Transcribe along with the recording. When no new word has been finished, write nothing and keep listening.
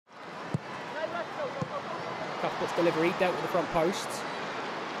Cuthbert's delivery dealt with the front post.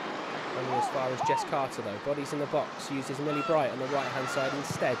 Only as far as Jess Carter though. Bodies in the box. Uses Millie Bright on the right hand side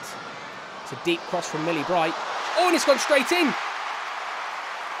instead. It's a deep cross from Millie Bright. Oh, and it's gone straight in.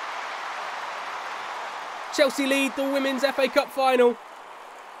 Chelsea lead the Women's FA Cup final.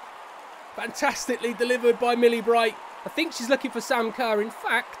 Fantastically delivered by Millie Bright. I think she's looking for Sam Kerr. In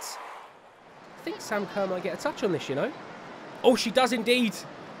fact, I think Sam Kerr might get a touch on this, you know. Oh, she does indeed.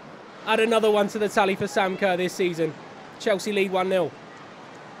 Add another one to the tally for Sam Kerr this season. Chelsea lead 1-0.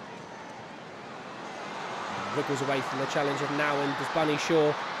 Wriggles away from the challenge of Nowen. Does Bunny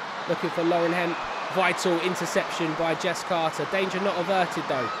Shaw. Looking for Lauren Hemp. Vital interception by Jess Carter. Danger not averted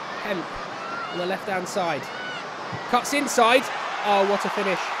though. Hemp on the left-hand side. Cuts inside. Oh, what a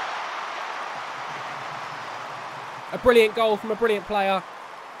finish. A brilliant goal from a brilliant player.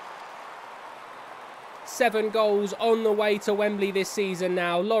 7 goals on the way to Wembley this season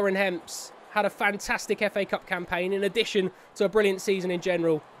now. Lauren Hemp's had a fantastic FA Cup campaign in addition to a brilliant season in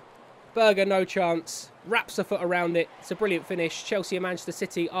general. Berger, no chance. Wraps a foot around it. It's a brilliant finish. Chelsea and Manchester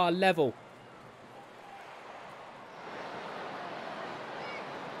City are level.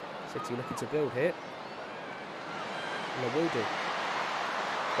 City looking to build here. And they will do.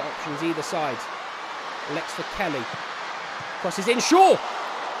 Got options either side. Lex for Kelly. Crosses in. Shaw!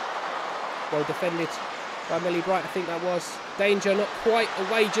 Well defended by Millie Bright, I think that was. Danger not quite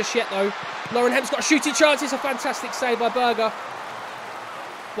away just yet though. Lauren Hemp's got a shooting chance. It's a fantastic save by Berger.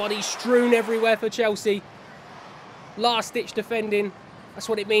 Body strewn everywhere for Chelsea. Last ditch defending. That's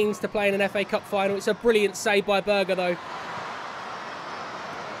what it means to play in an FA Cup final. It's a brilliant save by Berger though.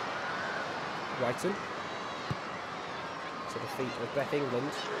 Brighton. To the feet of Beth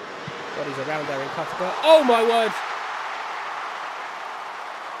England. Bodies around Erin Cuthbert. Oh my word!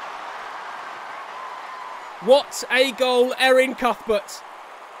 What a goal, Erin Cuthbert.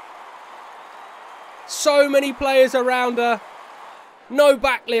 So many players around her. No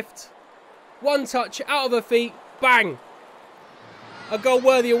backlift. One touch out of her feet. Bang. A goal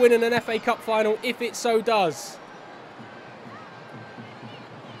worthy of winning an FA Cup final if it so does.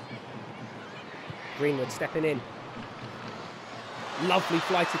 Greenwood stepping in. Lovely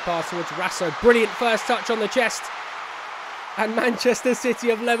flighted pass towards Rasso. Brilliant first touch on the chest. And Manchester City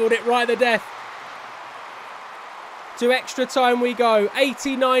have levelled it right to death. To extra time we go.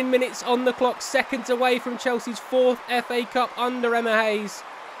 89 minutes on the clock. Seconds away from Chelsea's 4th FA Cup under Emma Hayes.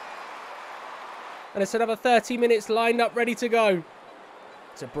 And it's another 30 minutes lined up, ready to go.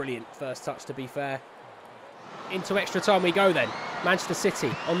 It's a brilliant first touch, to be fair. Into extra time we go then. Manchester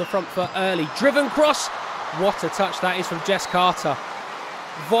City on the front foot early. Driven cross. What a touch that is from Jess Carter.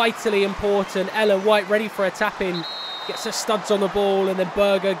 Vitally important. Ellen White ready for a tap-in. Gets her studs on the ball and then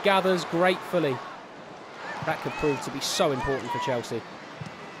Berger gathers gratefully. That could prove to be so important for Chelsea.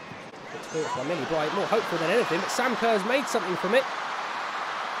 It's built by Millie Bright. More hopeful than anything, but Sam Kerr's made something from it.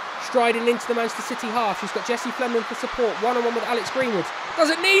 Striding into the Manchester City half. She's got Jessie Fleming for support. One-on-one with Alex Greenwood.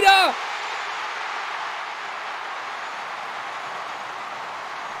 Doesn't need her!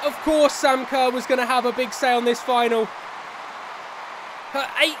 Of course Sam Kerr was going to have a big say on this final. Her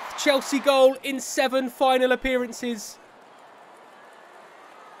 8th Chelsea goal in 7 final appearances.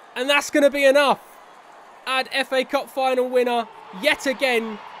 And that's going to be enough. Add FA Cup final winner yet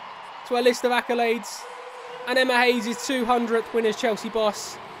again to our list of accolades. And Emma Hayes' 200th win as Chelsea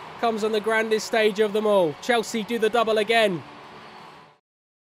boss comes on the grandest stage of them all. Chelsea do the double again.